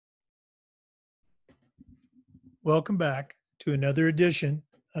Welcome back to another edition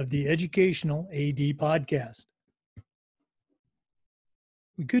of the Educational AD Podcast.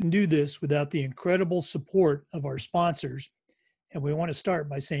 We couldn't do this without the incredible support of our sponsors, and we want to start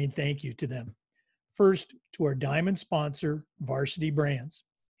by saying thank you to them. First, to our diamond sponsor, Varsity Brands,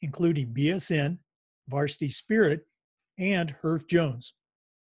 including BSN, Varsity Spirit, and Herff Jones.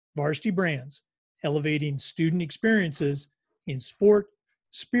 Varsity Brands, elevating student experiences in sport,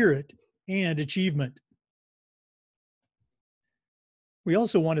 spirit, and achievement. We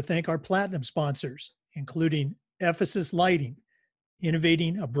also want to thank our platinum sponsors, including Ephesus Lighting,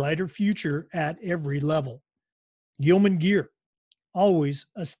 innovating a brighter future at every level. Gilman Gear, always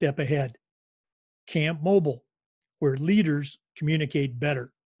a step ahead. Camp Mobile, where leaders communicate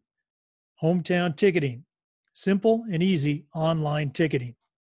better. Hometown Ticketing, simple and easy online ticketing.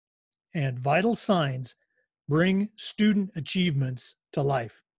 And Vital Signs, bring student achievements to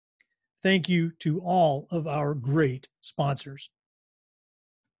life. Thank you to all of our great sponsors.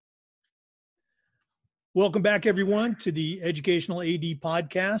 Welcome back, everyone, to the Educational AD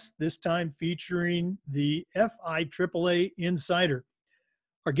Podcast, this time featuring the FIAAA Insider.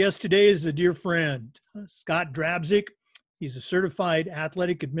 Our guest today is a dear friend, Scott Drabczyk. He's a certified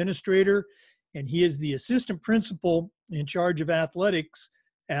athletic administrator, and he is the assistant principal in charge of athletics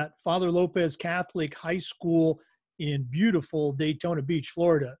at Father Lopez Catholic High School in beautiful Daytona Beach,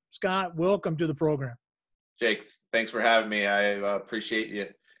 Florida. Scott, welcome to the program. Jake, thanks for having me. I appreciate you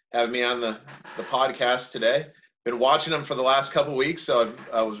having me on the podcast today. Been watching them for the last couple of weeks, so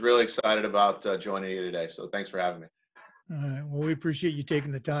I was really excited about joining you today. So thanks for having me. Well, we appreciate you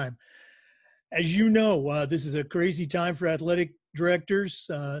taking the time. As you know, this is a crazy time for athletic directors,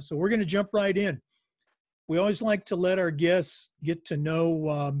 so we're going to jump right in. We always like to let our guests get to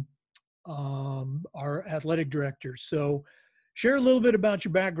know our athletic directors. So share a little bit about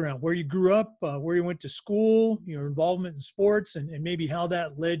your background, where you grew up, where you went to school, your involvement in sports, and maybe how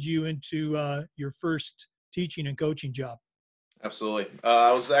that led you into your first teaching and coaching job. Absolutely.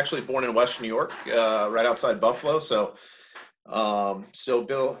 I was actually born in Western New York, right outside Buffalo. So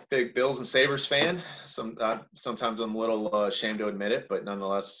still big Bills and Sabres fan. Sometimes I'm a little ashamed to admit it, but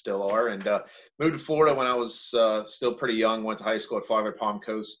nonetheless still are. And moved to Florida when I was still pretty young. Went to high school at Flagler Palm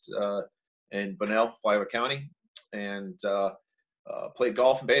Coast in Bunnell, Flagler County. And played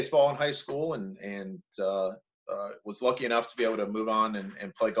golf and baseball in high school, and was lucky enough to be able to move on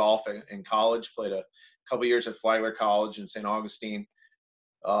and play golf in college. Played a couple years at Flagler College in St. Augustine,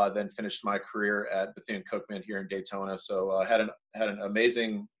 then finished my career at Bethune-Cookman here in Daytona. So had an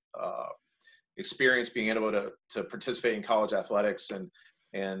amazing experience being able to participate in college athletics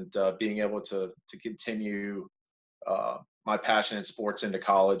and being able to continue my passion in sports into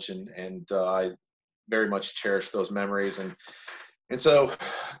college, and I very much cherish those memories. And so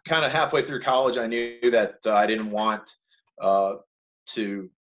kind of halfway through college, I knew that I didn't want to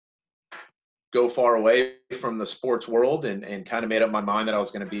go far away from the sports world, and kind of made up my mind that I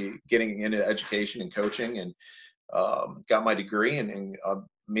was going to be getting into education and coaching, and got my degree and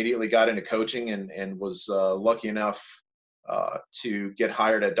immediately got into coaching, and was lucky enough to get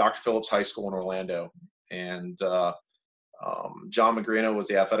hired at Dr. Phillips High School in Orlando. And John Magrino was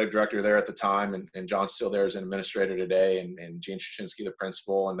the athletic director there at the time, and John's still there as an administrator today, and Gene Straczynski, the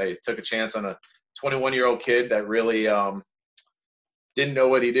principal. And they took a chance on a 21-year-old kid that really didn't know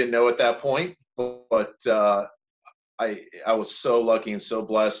what he didn't know at that point. But I was so lucky and so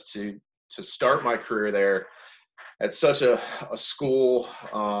blessed to start my career there at such a school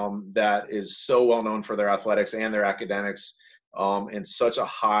that is so well known for their athletics and their academics, and such a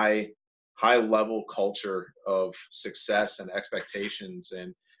high level culture of success and expectations,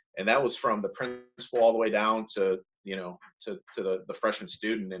 and that was from the principal all the way down to the freshman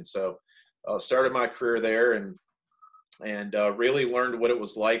student. And so started my career there, and really learned what it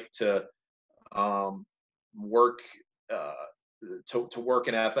was like to work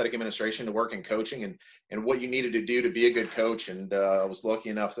in athletic administration, to work in coaching, and what you needed to do to be a good coach. And I was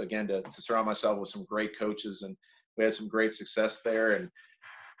lucky enough again to surround myself with some great coaches, and we had some great success there. And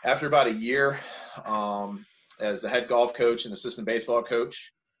after about a year as the head golf coach and assistant baseball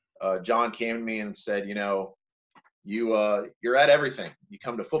coach, John came to me and said, you're at everything. You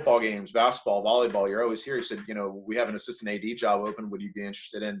come to football games, basketball, volleyball, you're always here. He said, we have an assistant AD job open. Would you be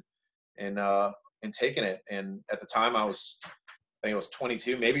interested in taking it? And at the time I think it was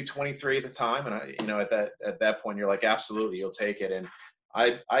 22, maybe 23 at the time. And at that point you're like, absolutely, you'll take it. And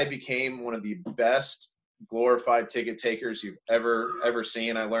I became one of the best glorified ticket takers you've ever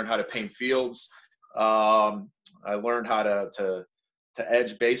seen. I learned how to paint fields. I learned how to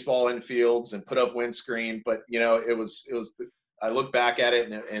edge baseball in fields and put up windscreen. But it was I look back at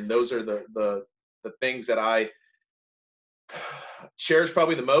it, and those are the things that I cherish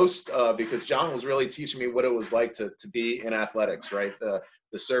probably the most because John was really teaching me what it was like to be in athletics, right?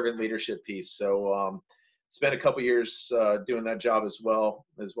 The servant leadership piece. So spent a couple years doing that job as well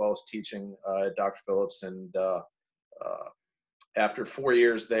as teaching at Dr. Phillips. And after 4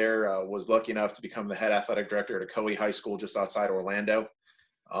 years there, was lucky enough to become the head athletic director at EducateAthDir High School just outside Orlando.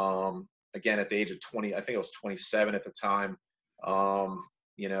 Again, at the age of 20, I think I was 27 at the time.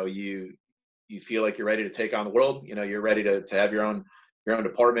 You know, you feel like you're ready to take on the world. You know, you're ready to have your own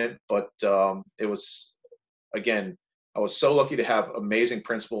department. But it was, again, I was so lucky to have amazing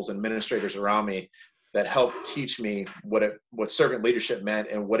principals and administrators around me that helped teach me what servant leadership meant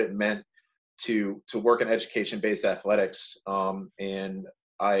and what it meant to work in education-based athletics. And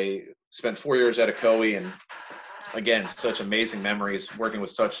I spent 4 years at EducateAthDir, and again, such amazing memories working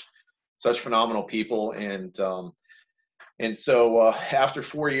with such phenomenal people. And so after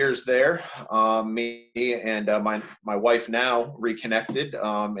 4 years there, me and my wife now reconnected,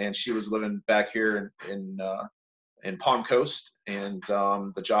 and she was living back here in Palm Coast, and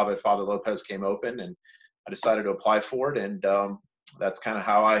the job at Father Lopez came open, and I decided to apply for it, and that's kind of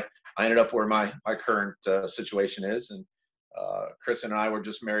how I ended up where my current situation is. And Chris and I were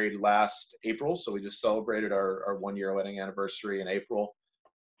just married last April, so we just celebrated our 1 year wedding anniversary in April,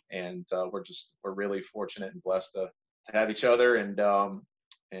 and we're really fortunate and blessed to have each other, and I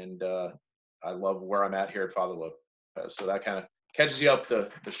love where I'm at here at Father Lopez. So that kind of catches you up the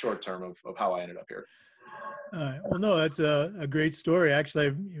short term of how I ended up here. All right. Well, no, that's a great story. Actually,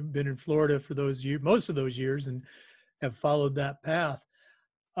 I've been in Florida for most of those years, and have followed that path.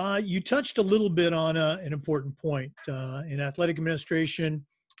 You touched a little bit on an important point. In athletic administration,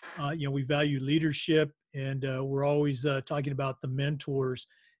 you know, we value leadership, and we're always talking about the mentors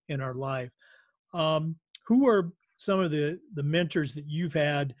in our life. Who are some of the mentors that you've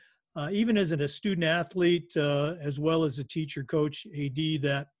had, even as a student athlete, as well as a teacher, coach, AD,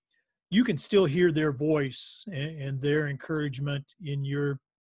 that you can still hear their voice and their encouragement in your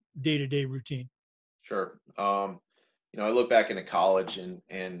day-to-day routine? Sure. You know, I look back into college,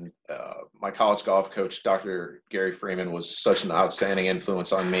 and my college golf coach, Dr. Gary Freeman, was such an outstanding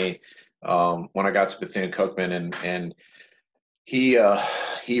influence on me when I got to Bethune-Cookman, and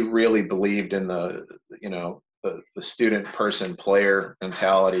he really believed in the student person player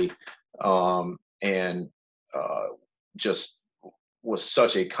mentality, and just was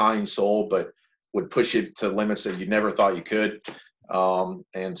such a kind soul, but would push you to limits that you never thought you could.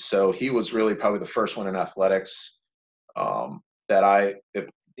 And so he was really probably the first one in athletics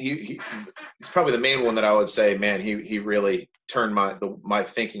he's probably the main one that I would say, man, he really turned my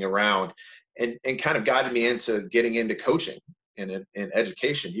thinking around, and kind of guided me into getting into coaching and in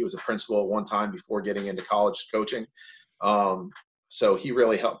education. He was a principal at one time before getting into college coaching. So he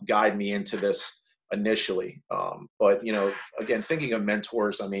really helped guide me into this initially. But, you know, again, thinking of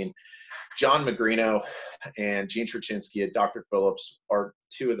mentors, I mean, John Magrino and Gene Trachinsky at Dr. Phillips are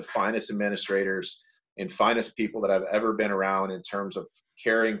two of the finest administrators and finest people that I've ever been around in terms of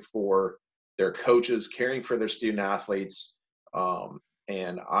caring for their coaches, caring for their student athletes.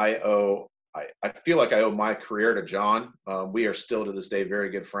 And I feel like I owe my career to John. We are still to this day very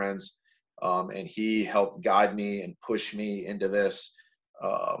good friends. And he helped guide me and push me into this,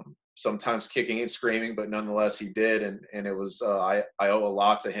 sometimes kicking and screaming, but nonetheless he did. And it was, I owe a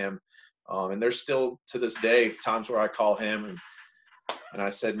lot to him. And there's still to this day times where I call him and I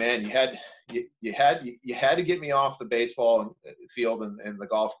said, man, you had to get me off the baseball field and the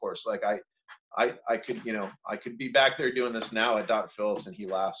golf course. Like I could be back there doing this now at Dr. Phillips. And he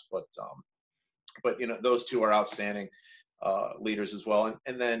laughs, but you know, those two are outstanding leaders as well.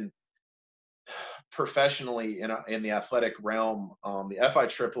 And then professionally in the athletic realm, the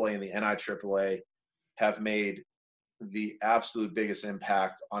FIAAA and the NIAAA have made the absolute biggest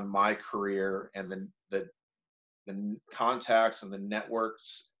impact on my career, and the contacts and the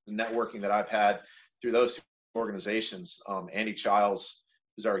networking that I've had through those organizations. Andy Childs,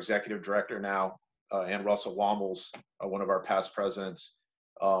 who's our executive director now, and Russell Wombles, one of our past presidents,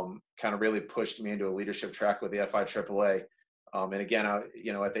 kind of really pushed me into a leadership track with the FIAAA. And again, at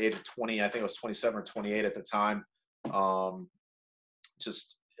the age of 20, I think I was 27 or 28 at the time,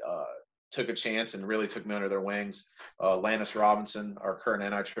 took a chance and really took me under their wings. Lannis Robinson, our current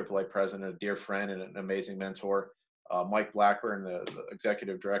NIAAA president, a dear friend and an amazing mentor. Mike Blackburn, the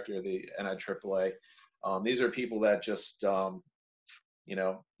executive director of the NIAAA. These are people that just,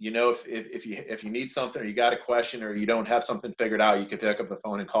 if you need something or you got a question or you don't have something figured out, you can pick up the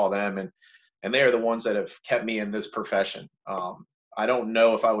phone and call them. And they are the ones that have kept me in this profession. I don't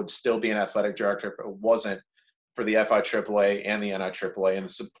know if I would still be an athletic director if it wasn't for the FIAAA and the NIAAA and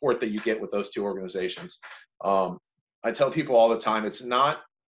the support that you get with those two organizations. I tell people all the time,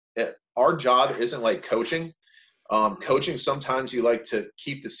 our job isn't like coaching. Coaching, sometimes you like to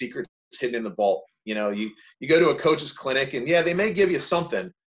keep the secrets hidden in the vault. You know, you go to a coach's clinic and yeah, they may give you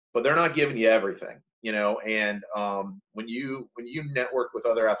something, but they're not giving you everything, you know. And when you network with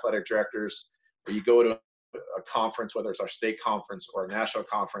other athletic directors, or you go to a conference, whether it's our state conference or a national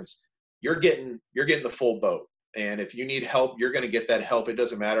conference, you're getting the full boat. And if you need help, you're going to get that help. It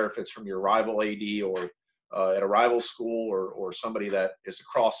doesn't matter if it's from your rival AD or at a rival school or somebody that is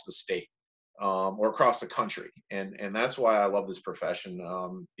across the state or across the country. And that's why I love this profession,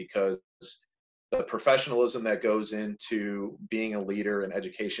 because the professionalism that goes into being a leader in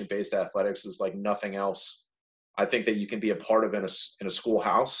education-based athletics is like nothing else. I think that you can be a part of in a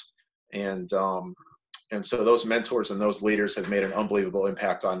schoolhouse. And so those mentors and those leaders have made an unbelievable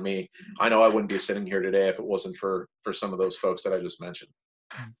impact on me. I know I wouldn't be sitting here today if it wasn't for some of those folks that I just mentioned.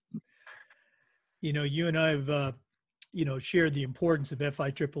 You know, you and I have, shared the importance of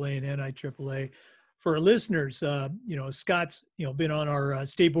FIAAA and NIAAA. For our listeners, Scott's, been on our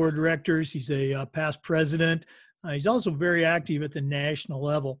state board of directors. He's a past president. He's also very active at the national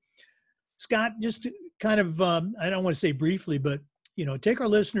level. Scott, just to kind of, I don't want to say briefly, but take our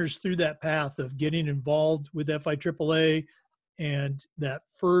listeners through that path of getting involved with FIAAA and that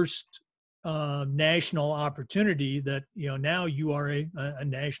first national opportunity that, now you are a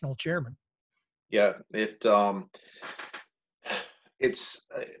national chairman. Yeah, it's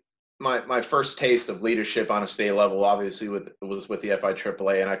my first taste of leadership on a state level, obviously, was with the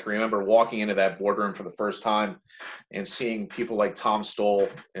FIAAA. And I can remember walking into that boardroom for the first time and seeing people like Tom Stoll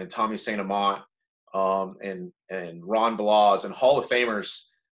and Tommy St. Amant, and Ron Blas and Hall of Famers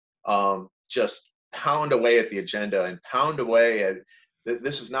just pound away at the agenda and pound away at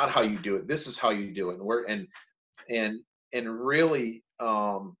this is not how you do it. This is how you do it. And really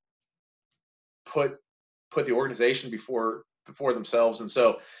put the organization before themselves. And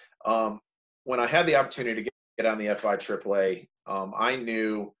so when I had the opportunity to get on the FIAAA, I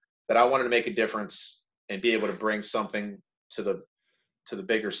knew that I wanted to make a difference and be able to bring something to the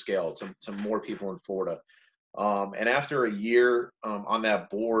bigger scale, to more people in Florida. And after a year on that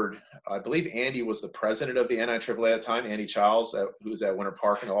board, I believe Andy was the president of the NIAAA at the time, Andy Childs, who was at Winter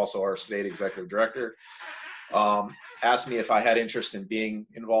Park and also our state executive director, asked me if I had interest in being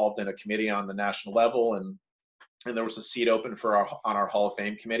involved in a committee on the national level. And there was a seat open on our Hall of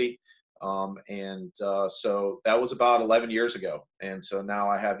Fame committee. So that was about 11 years ago. And so now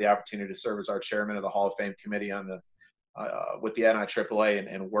I have the opportunity to serve as our chairman of the Hall of Fame committee with the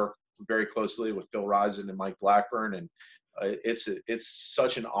NIAAA and work very closely with Bill Risen and Mike Blackburn. And it's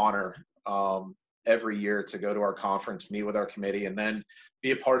such an honor every year to go to our conference, meet with our committee, and then be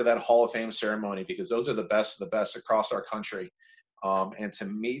a part of that Hall of Fame ceremony, because those are the best of the best across our country. And to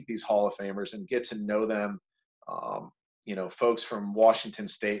meet these Hall of Famers and get to know them, folks from Washington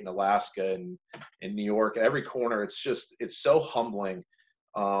State and Alaska and New York, every corner, it's so humbling.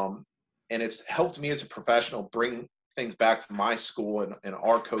 And it's helped me as a professional bring things back to my school and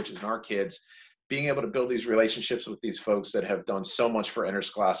our coaches and our kids, being able to build these relationships with these folks that have done so much for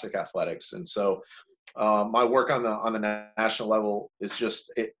interscholastic athletics. And so my work on the national level is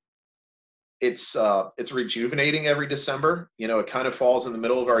just, it's rejuvenating every December. It kind of falls in the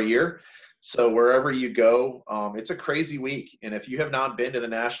middle of our year. So wherever you go, it's a crazy week. And if you have not been to the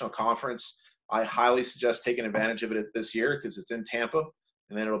national conference, I highly suggest taking advantage of it this year, because it's in Tampa,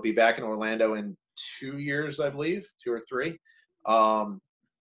 and then it'll be back in Orlando in 2 years, I believe, 2 or 3.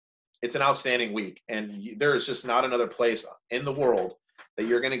 It's an outstanding week, and there is just not another place in the world that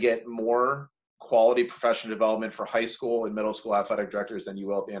you're going to get more quality professional development for high school and middle school athletic directors than you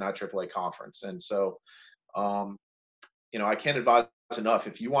will at the NIAAA conference. And so, I can't advise enough.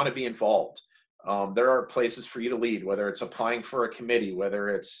 If you want to be involved, there are places for you to lead, whether it's applying for a committee, whether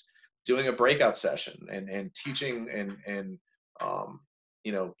it's doing a breakout session and teaching and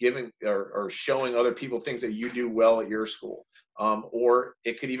giving or showing other people things that you do well at your school. Or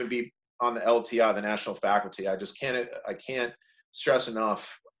it could even be on the LTI, the national faculty. I can't stress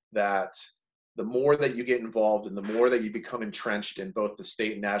enough that the more that you get involved and the more that you become entrenched in both the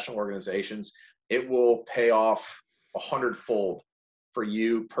state and national organizations, it will pay off 100-fold for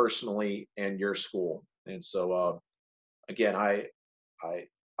you personally and your school. And so, again, I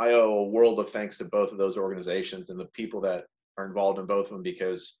owe a world of thanks to both of those organizations and the people that are involved in both of them,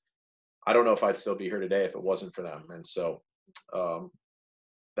 because I don't know if I'd still be here today if it wasn't for them. And so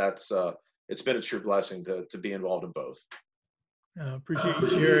it's been a true blessing to be involved in both. Appreciate you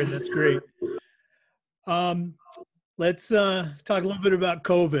sharing. That's great. Let's talk a little bit about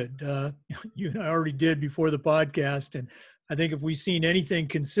COVID. You and I already did before the podcast, and I think if we've seen anything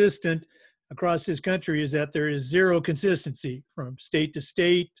consistent across this country is that there is zero consistency from state to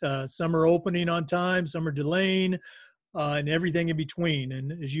state. Some are opening on time, some are delaying, and everything in between.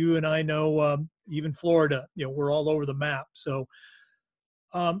 And as you and I know, even Florida, we're all over the map. So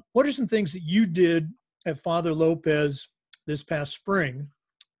what are some things that you did at Father Lopez this past spring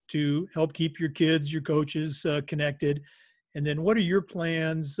to help keep your kids, your coaches connected? And then what are your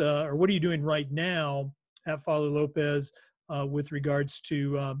plans, or what are you doing right now at Father Lopez with regards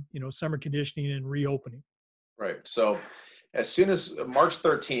to, summer conditioning and reopening? Right. So as soon as March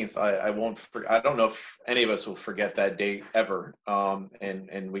 13th, I don't know if any of us will forget that date ever.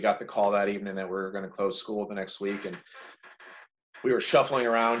 And we got the call that evening that we were going to close school the next week. And we were shuffling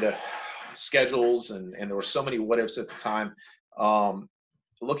around schedules, and there were so many what ifs at the time.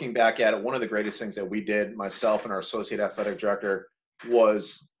 Looking back at it, one of the greatest things that we did, myself and our associate athletic director,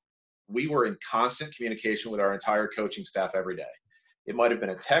 was we were in constant communication with our entire coaching staff every day. It might have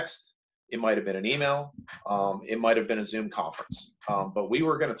been a text, it might have been an email, it might have been a Zoom conference, but we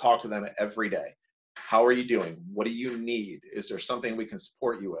were going to talk to them every day. How are you doing? What do you need? Is there something we can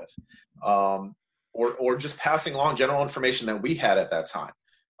support you with? Or just passing along general information that we had at that time.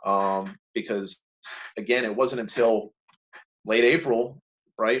 Because again, it wasn't until late April,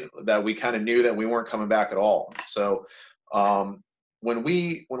 right, that we kind of knew that we weren't coming back at all. So when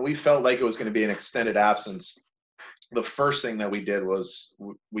we felt like it was going to be an extended absence, the first thing that we did was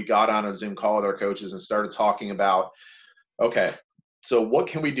we got on a Zoom call with our coaches and started talking about, okay, so what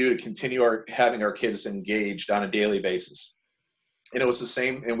can we do to continue having our kids engaged on a daily basis? And it was the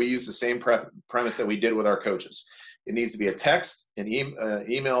same, and we used the same premise that we did with our coaches. It needs to be a text, an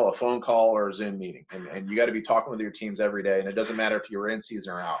email, a phone call, or a Zoom meeting. And you got to be talking with your teams every day. And it doesn't matter if you're in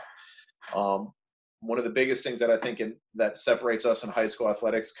season or out. One of the biggest things that I think that separates us in high school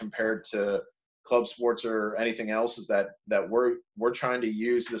athletics compared to club sports or anything else is that we're trying to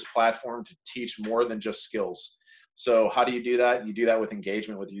use this platform to teach more than just skills. So how do you do that? You do that with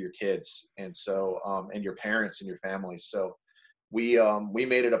engagement with your kids, and so and your parents and your families. So we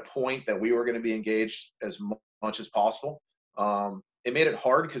made it a point that we were going to be engaged as much as possible. It made it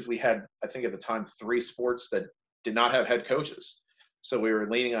hard because we had, I think at the time, 3 sports that did not have head coaches. So we were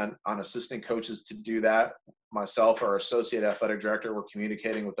leaning on assistant coaches to do that. Myself, our associate athletic director, were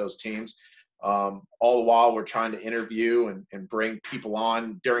communicating with those teams. All the while we're trying to interview and bring people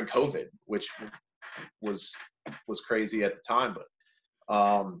on during COVID, which was crazy at the time. But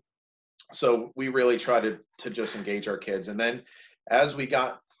so we really tried to just engage our kids. And then as we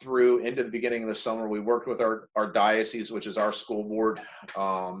got through into the beginning of the summer, we worked with our diocese, which is our school board,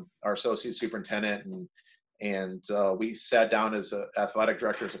 our associate superintendent, and we sat down as athletic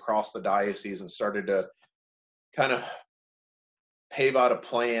directors across the diocese and started to kind of pave out a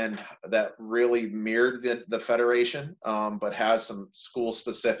plan that really mirrored the federation, but has some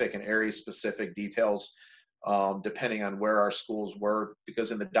school-specific and area-specific details depending on where our schools were.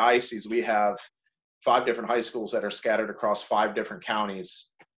 Because in the diocese, we have 5 different high schools that are scattered across 5 different counties,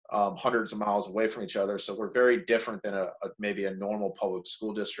 hundreds of miles away from each other. So we're very different than maybe a normal public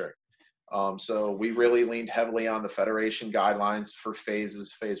school district. So we really leaned heavily on the federation guidelines for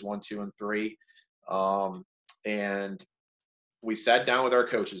phases, phase 1, 2, and 3. And we sat down with our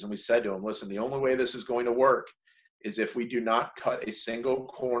coaches and we said to them, listen, the only way this is going to work is if we do not cut a single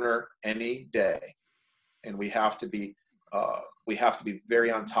corner any day. And we have to be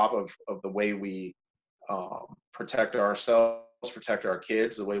very on top of the way we protect ourselves, protect our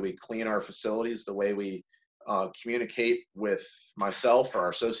kids, the way we clean our facilities, the way we communicate with myself or our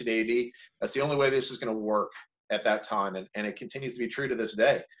associate AD. That's the only way this is going to work at that time. And it continues to be true to this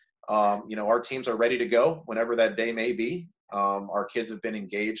day. Our teams are ready to go whenever that day may be. Our kids have been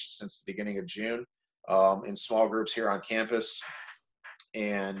engaged since the beginning of June in small groups here on campus.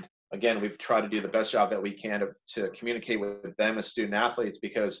 And again, we've tried to do the best job that we can to communicate with them as student athletes,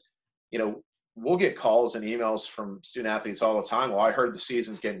 because, we'll get calls and emails from student athletes all the time. Well, I heard the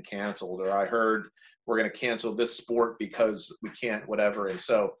season's getting canceled, or I heard we're going to cancel this sport because we can't, whatever. And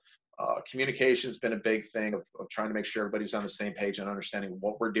so communication has been a big thing of trying to make sure everybody's on the same page and understanding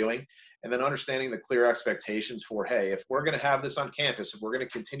what we're doing, and then understanding the clear expectations for, hey, if we're going to have this on campus, if we're going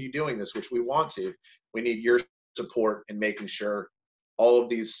to continue doing this, which we want to, we need your support in making sure all of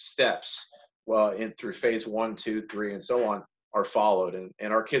these steps, through phase 1, 2, 3, and so on, are followed.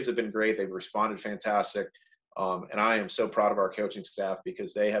 And our kids have been great. They've responded fantastic. And I am so proud of our coaching staff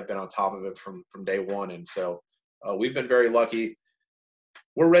because they have been on top of it from day one. And so we've been very lucky.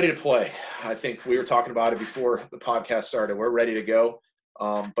 We're ready to play. I think we were talking about it before the podcast started. We're ready to go.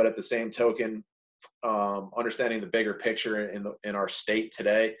 But at the same token, understanding the bigger picture in our state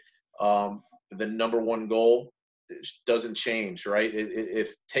today, the number one goal doesn't change, right?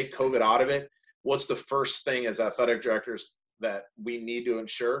 If take COVID out of it, what's the first thing as athletic directors that we need to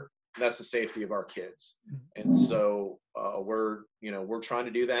ensure? That's the safety of our kids. And so we're trying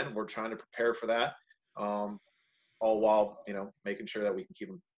to do that, and we're trying to prepare for that, all while, making sure that we can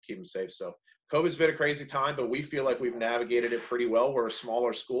keep them safe. So COVID's been a crazy time, but we feel like we've navigated it pretty well. We're a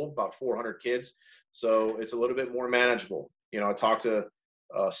smaller school, about 400 kids. So it's a little bit more manageable. I talked to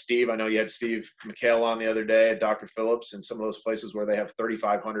Steve. I know you had Steve McHale on the other day, Dr. Phillips, and some of those places where they have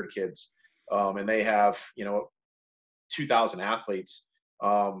 3,500 kids, and they have 2,000 athletes.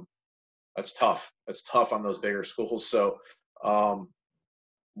 That's tough. That's tough on those bigger schools. So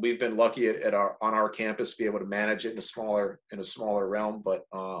we've been lucky on our campus to be able to manage it in a smaller realm. But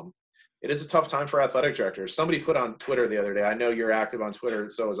it is a tough time for athletic directors. Somebody put on Twitter the other day. I know you're active on Twitter,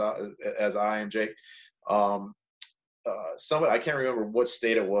 so as I am, Jake. Somebody, I can't remember what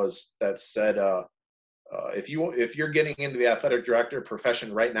state it was, that said, if you're getting into the athletic director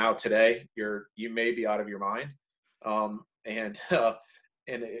profession right now today, you may be out of your mind. And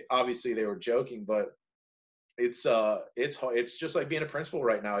obviously they were joking, but it's just like being a principal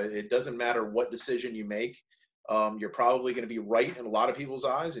right now. It doesn't matter what decision you make. You're probably going to be right in a lot of people's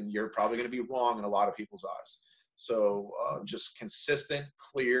eyes, and you're probably going to be wrong in a lot of people's eyes. So just consistent,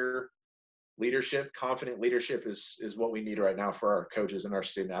 clear leadership, confident leadership is what we need right now for our coaches and our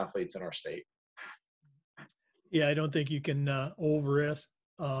student athletes in our state. Yeah, I don't think you can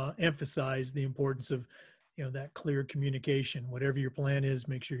emphasize the importance of that clear communication. Whatever your plan is,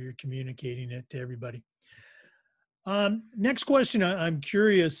 make sure you're communicating it to everybody. Next question, I'm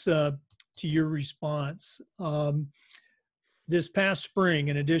curious to your response. This past spring,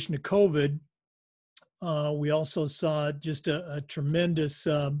 in addition to COVID, we also saw just a tremendous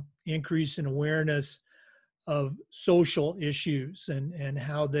increase in awareness of social issues and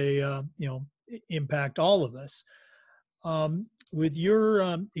how they impact all of us. With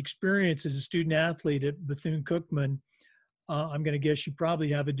your experience as a student athlete at Bethune-Cookman, I'm going to guess you probably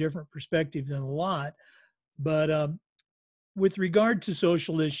have a different perspective than a lot. But with regard to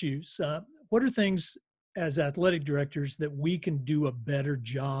social issues, what are things as athletic directors that we can do a better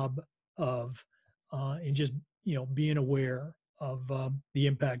job of in just being aware of the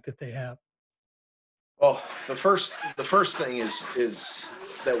impact that they have? Well, the first thing is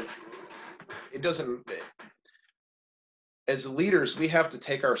that it doesn't. As leaders, we have to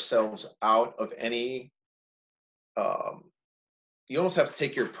take ourselves out of any. You almost have to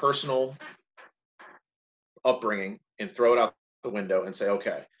take your personal upbringing and throw it out the window and say,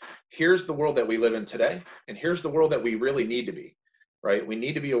 okay, here's the world that we live in today, and here's the world that we really need to be. Right? We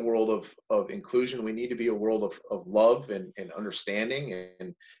need to be a world of inclusion. We need to be a world of love and understanding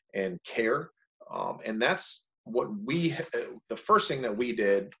and care. And that's what the first thing that we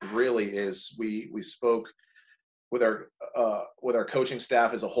did really is we spoke with our coaching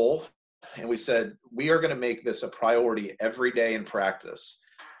staff as a whole, and we said, we are going to make this a priority every day in practice,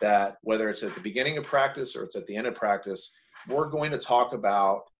 that whether it's at the beginning of practice or it's at the end of practice, we're going to talk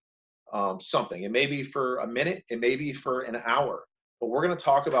about something. It may be for a minute, it may be for an hour, but we're going to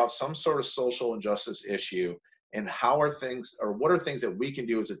talk about some sort of social injustice issue, and what are things that we can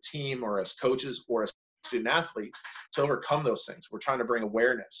do as a team or as coaches or as student athletes to overcome those things. We're trying to bring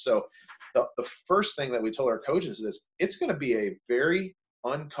awareness. So the first thing that we told our coaches is, it's going to be a very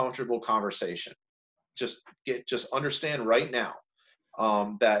uncomfortable conversation. Just understand right now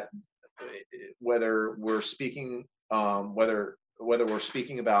that whether we're speaking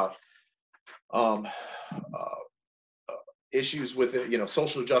about issues with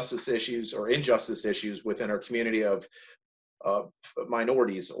social justice issues or injustice issues within our community of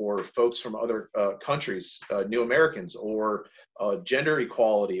minorities or folks from other countries, new Americans, or gender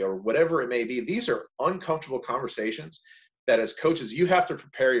equality, or whatever it may be. These are uncomfortable conversations that as coaches you have to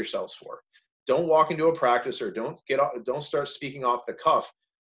prepare yourselves for. Don't walk into a practice or don't start speaking off the cuff.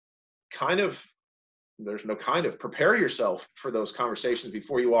 Prepare yourself for those conversations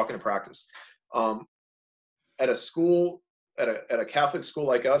before you walk into practice. At a school, at a Catholic school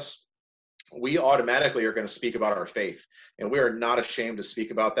like us, we automatically are going to speak about our faith, and we are not ashamed to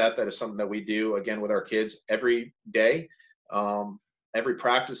speak about that. That is something that we do, again, with our kids every day, every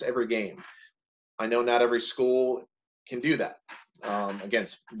practice, every game. I know not every school can do that. Again,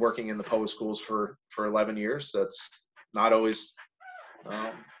 working in the public schools for 11 years, that's not always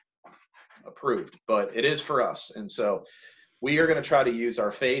approved, but it is for us. And so we are going to try to use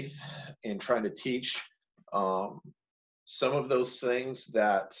our faith in trying to teach some of those things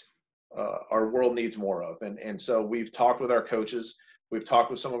that our world needs more of. And so we've talked with our coaches. We've talked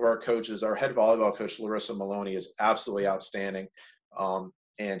with some of our coaches. Our head volleyball coach, Larissa Maloney, is absolutely outstanding.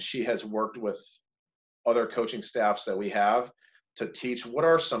 And she has worked with other coaching staffs that we have to teach what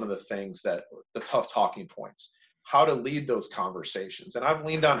are some of the things that the tough talking points, how to lead those conversations. And I've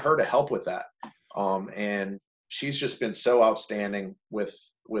leaned on her to help with that. And she's just been so outstanding with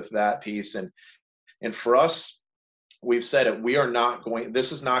that piece. And for us, we've said it, we are not going,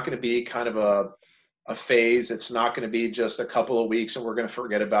 this is not going to be kind of a phase. It's not going to be just a couple of weeks and we're going to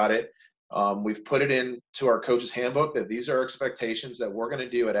forget about it. We've put it into our coach's handbook that these are expectations that we're going to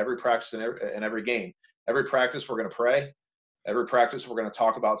do at every practice and every game. Every practice, we're going to pray. Every practice, we're going to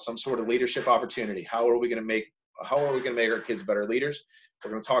talk about some sort of leadership opportunity. How are we going to make our kids better leaders?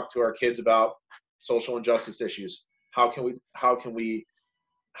 We're going to talk to our kids about social injustice issues. How can we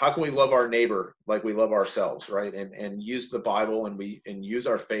love our neighbor like we love ourselves, right? And use the Bible and use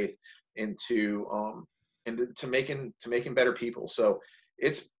our faith into making better people. So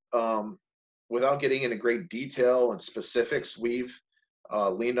it's without getting into great detail and specifics, we've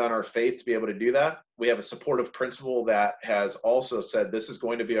leaned on our faith to be able to do that. We have a supportive principal that has also said this is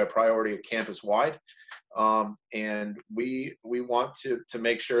going to be a priority campus wide. And we want to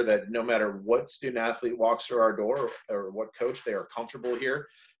make sure that no matter what student athlete walks through our door or what coach, they are comfortable here,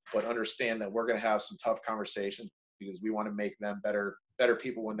 but understand that we're going to have some tough conversations because we want to make them better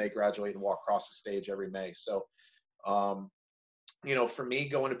people when they graduate and walk across the stage every May. So, for me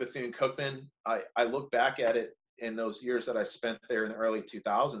going to Bethune-Cookman, I look back at it in those years that I spent there in the early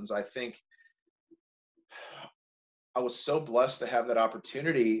 2000s. I think I was so blessed to have that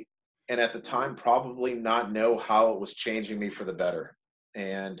opportunity, and at the time probably not know how it was changing me for the better.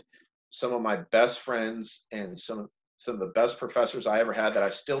 And some of my best friends and some of the best professors I ever had that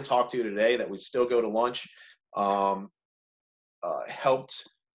I still talk to today, that we still go to lunch, helped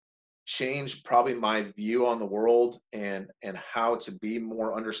change probably my view on the world and how to be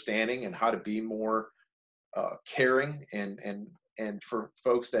more understanding and how to be more caring and for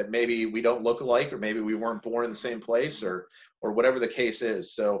folks that maybe we don't look alike, or maybe we weren't born in the same place, or whatever the case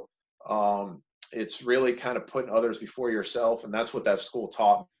is. So it's really kind of putting others before yourself, and that's what that school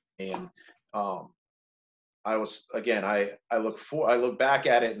taught me. And I look back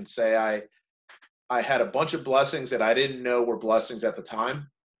at it and say I had a bunch of blessings that I didn't know were blessings at the time,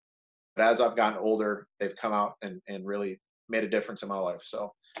 but as I've gotten older, they've come out and really made a difference in my life.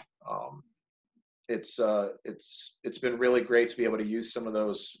 So it's been really great to be able to use some of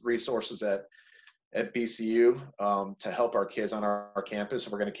those resources at BCU to help our kids on our campus.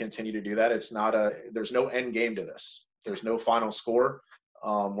 We're going to continue to do that. There's no end game to this. There's no final score.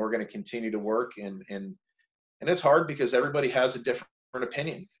 We're going to continue to work, and it's hard because everybody has a different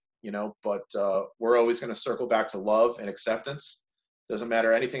opinion, but we're always going to circle back to love and acceptance. Doesn't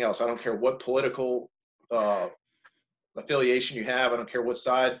matter anything else. I don't care what political affiliation you have. I don't care what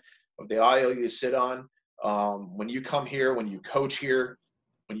side of the aisle you sit on. When you come here, when you coach here,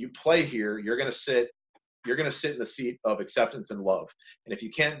 when you play here, you're going to sit in the seat of acceptance and love. And if you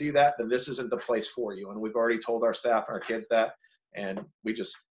can't do that, then this isn't the place for you. And we've already told our staff and our kids that, and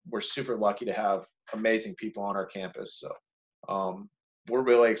we're super lucky to have amazing people on our campus. So we're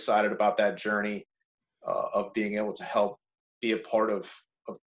really excited about that journey of being able to help be a part of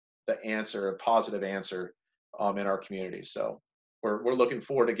the answer, a positive answer in our community. So we're looking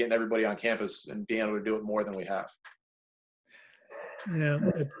forward to getting everybody on campus and being able to do it more than we have. Yeah,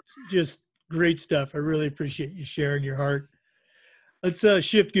 it's just great stuff. I really appreciate you sharing your heart. Let's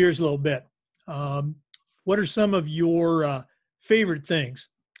shift gears a little bit. What are some of your favorite things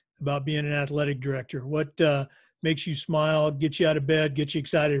about being an athletic director? What makes you smile, get you out of bed, get you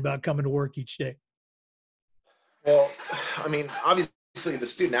excited about coming to work each day? Well, I mean, obviously the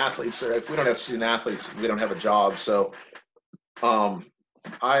student athletes, if we don't have student athletes, we don't have a job. So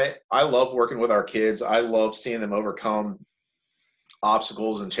I love working with our kids. I love seeing them overcome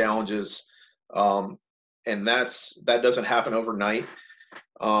obstacles and challenges. And that doesn't happen overnight.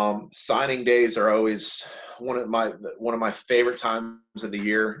 Signing days are always one of my favorite times of the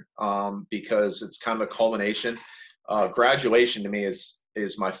year because it's kind of a culmination. Graduation to me is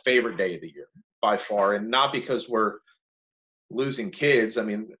my favorite day of the year by far, and not because we're losing kids. I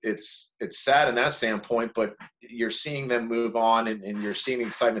mean, it's sad in that standpoint, but you're seeing them move on, and you're seeing the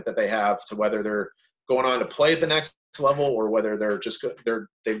excitement that they have to whether they're going on to play at the next level or whether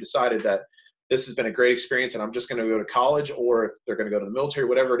they've decided that this has been a great experience and I'm just going to go to college, or if they're going to go to the military,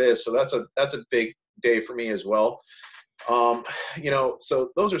 whatever it is. So that's a big day for me as well. So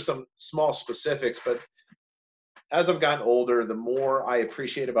those are some small specifics, but as I've gotten older, the more I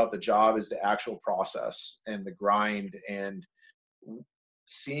appreciate about the job is the actual process and the grind and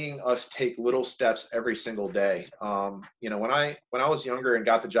seeing us take little steps every single day. When I was younger and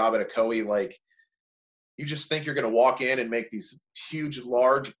got the job at a COE, like you just think you're going to walk in and make these huge,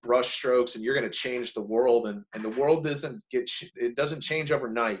 large brush strokes and you're going to change the world. And the world it doesn't change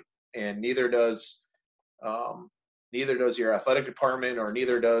overnight. And neither does your athletic department, or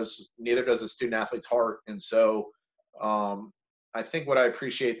neither does a student athlete's heart. And so I think what I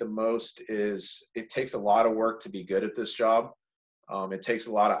appreciate the most is it takes a lot of work to be good at this job. It takes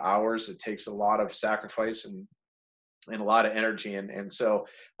a lot of hours. It takes a lot of sacrifice and a lot of energy. And so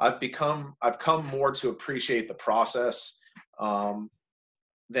I've come more to appreciate the process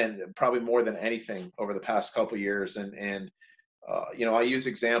than probably more than anything over the past couple of years. I use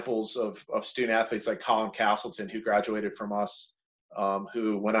examples of student athletes like Colin Castleton, who graduated from us,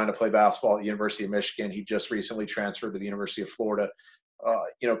 who went on to play basketball at the University of Michigan. He just recently transferred to the University of Florida.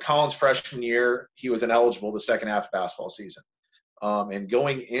 Colin's freshman year, he was ineligible the second half of basketball season. And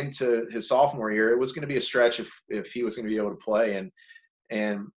going into his sophomore year, it was going to be a stretch if he was going to be able to play.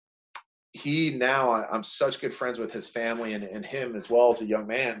 And he now, I'm such good friends with his family and him as well as a young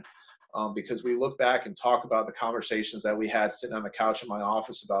man, because we look back and talk about the conversations that we had sitting on the couch in my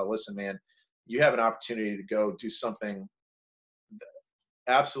office about, listen, man, you have an opportunity to go do something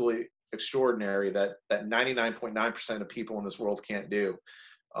absolutely extraordinary that 99.9% of people in this world can't do.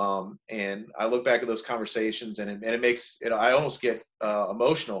 And I look back at those conversations and it makes it, I almost get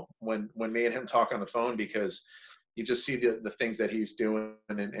emotional when me and him talk on the phone, because you just see the things that he's doing.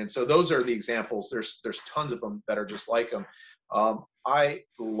 And so those are the examples. There's tons of them that are just like him. I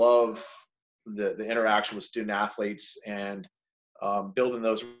love the interaction with student athletes and building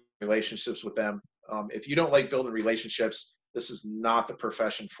those relationships with them. If you don't like building relationships, this is not the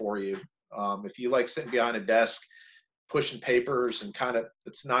profession for you. If you like sitting behind a desk, pushing papers and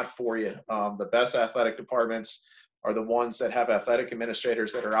it's not for you. The best athletic departments are the ones that have athletic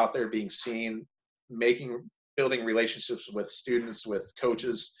administrators that are out there being seen, building relationships with students, with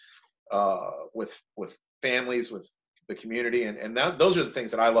coaches, with families, with the community. And those are the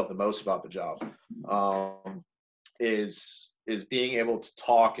things that I love the most about the job, is being able to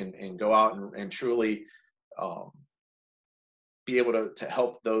talk and go out and truly be able to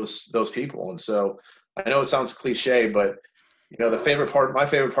help those people. And so I know it sounds cliche, but my favorite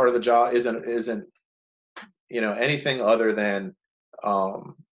part of the job isn't anything other than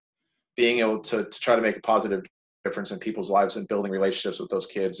being able to try to make a positive difference in people's lives and building relationships with those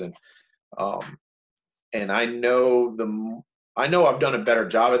kids. And I know I've done a better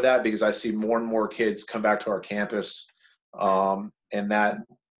job at that because I see more and more kids come back to our campus, and that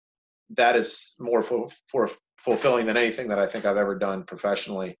is more fulfilling than anything that I think I've ever done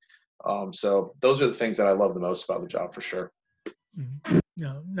professionally. So those are the things that I love the most about the job, for sure.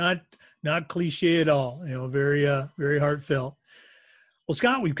 No, not cliche at all. Very, very heartfelt. Well,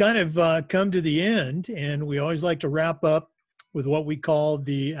 Scott, we've kind of come to the end, and we always like to wrap up with what we call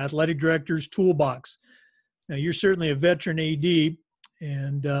the athletic director's toolbox. Now, you're certainly a veteran AD,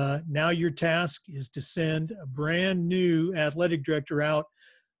 and now your task is to send a brand new athletic director out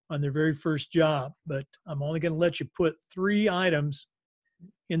on their very first job. But I'm only going to let you put 3 items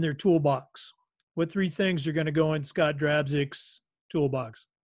in their toolbox. What 3 things are going to go in Scott Drabczyk's toolbox?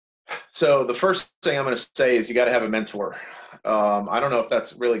 So the first thing I'm going to say is you got to have a mentor. I don't know if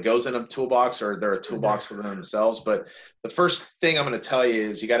that's really goes in a toolbox or they're a toolbox for themselves, but the first thing I'm going to tell you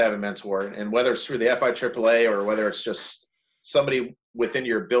is you got to have a mentor. And whether it's through the FIAAA or whether it's just somebody within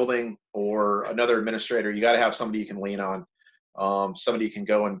your building or another administrator, you got to have somebody you can lean on, somebody you can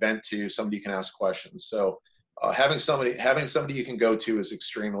go and vent to, somebody you can ask questions. So having somebody you can go to is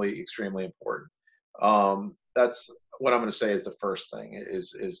extremely, extremely important. That's what I'm going to say is the first thing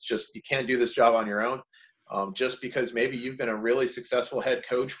is just, you can't do this job on your own. Just because maybe you've been a really successful head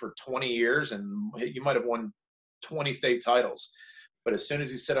coach for 20 years and you might have won 20 state titles, but as soon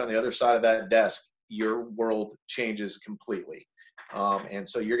as you sit on the other side of that desk, your world changes completely. And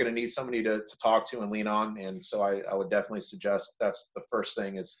so you're going to need somebody to talk to and lean on. And so I would definitely suggest that's the first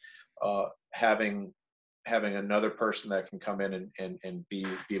thing is having another person that can come in and be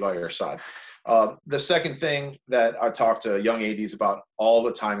by your side. The second thing that I talk to young ADs about all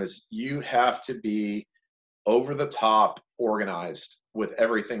the time is you have to be over the top organized with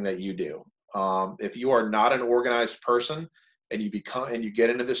everything that you do. If you are not an organized person and you get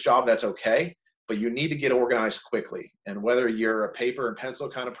into this job, that's okay, but you need to get organized quickly. And whether you're a paper and pencil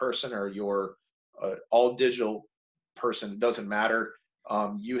kind of person or you're all digital person, it doesn't matter.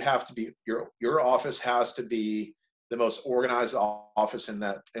 You have to be, your office has to be the most organized office in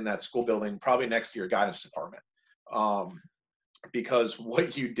that school building, probably next to your guidance department. Because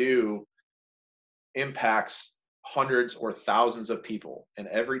what you do impacts hundreds or thousands of people, and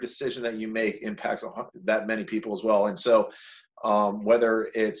every decision that you make impacts that many people as well. And so whether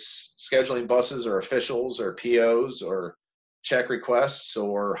it's scheduling buses or officials or POs or check requests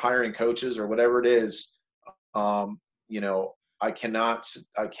or hiring coaches or whatever it is. You know, I cannot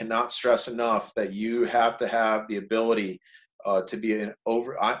stress enough that you have to have the ability to be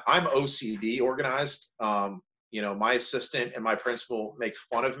I'm OCD organized. You know, my assistant and my principal make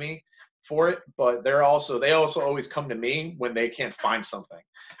fun of me for it, but they also always come to me when they can't find something.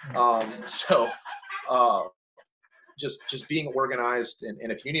 So just being organized,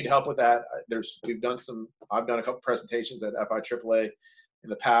 and if you need help with that, I've done a couple presentations at FIAAA in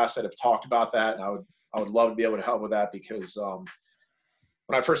the past that have talked about that, and I would love to be able to help with that, because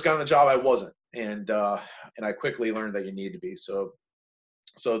when I first got on the job, I wasn't, and I quickly learned that you need to be. So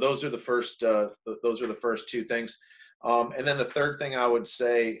those are the first two things, and then the third thing I would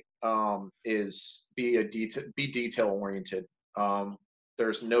say is be detail oriented.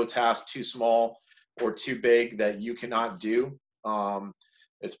 There's no task too small or too big that you cannot do.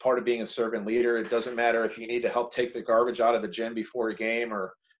 It's part of being a servant leader. It doesn't matter if you need to help take the garbage out of the gym before a game,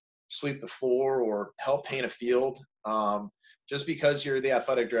 or sweep the floor, or help paint a field. Just because you're the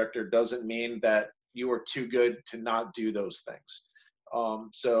athletic director doesn't mean that you are too good to not do those things.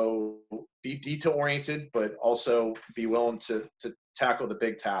 So be detail oriented, but also be willing to tackle the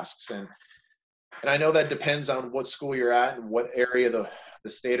big tasks. And I know that depends on what school you're at and what area of the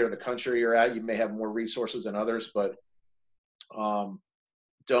state or the country you're at. You may have more resources than others, but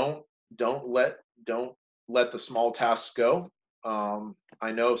don't let the small tasks go.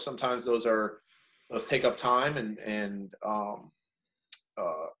 I know sometimes those take up time and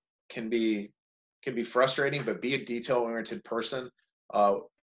can be frustrating, but be a detail oriented person,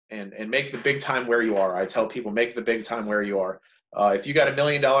 and make the big time where you are. I tell people, make the big time where you are. If you got $1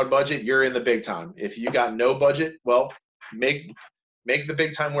 million budget, you're in the big time. If you got no budget, well, make the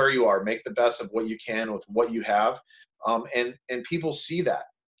big time where you are. Make the best of what you can with what you have, and people see that.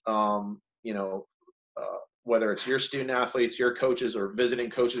 You know, whether it's your student athletes, your coaches, or visiting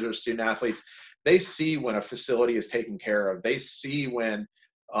coaches or student athletes, they see when a facility is taken care of. They see when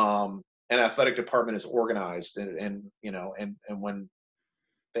an athletic department is organized, and you know, and when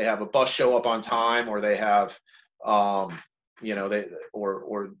they have a bus show up on time, or they have you know,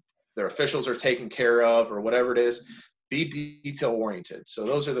 or their officials are taken care of, or whatever it is. Be detail oriented. So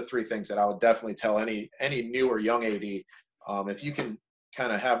those are the three things that I would definitely tell any new or young AD. If you can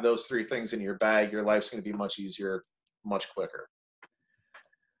kind of have those three things in your bag, your life's going to be much easier, much quicker.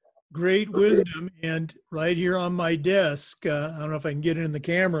 Great wisdom. And right here on my desk, I don't know if I can get it in the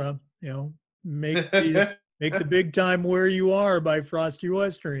camera, you know, make the big time where you are by Frosty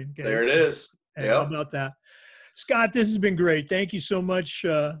Western. Okay? There it is. And how about that? Scott, this has been great. Thank you so much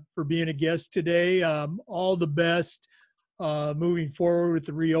for being a guest today. All the best moving forward with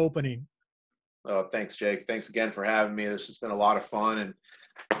the reopening. Thanks, Jake. Thanks again for having me. This has been a lot of fun,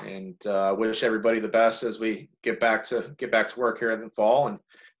 and wish everybody the best as we get back to work here in the fall. And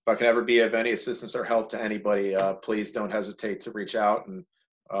if I can ever be of any assistance or help to anybody, please don't hesitate to reach out. And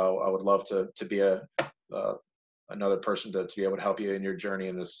I would love to be another person to be able to help you in your journey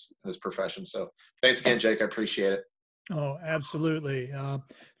in this profession. So thanks again, Jake. I appreciate it. Oh, absolutely.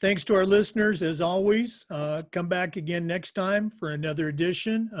 Thanks to our listeners, as always. Come back again next time for another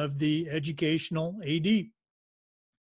edition of the Educational AD.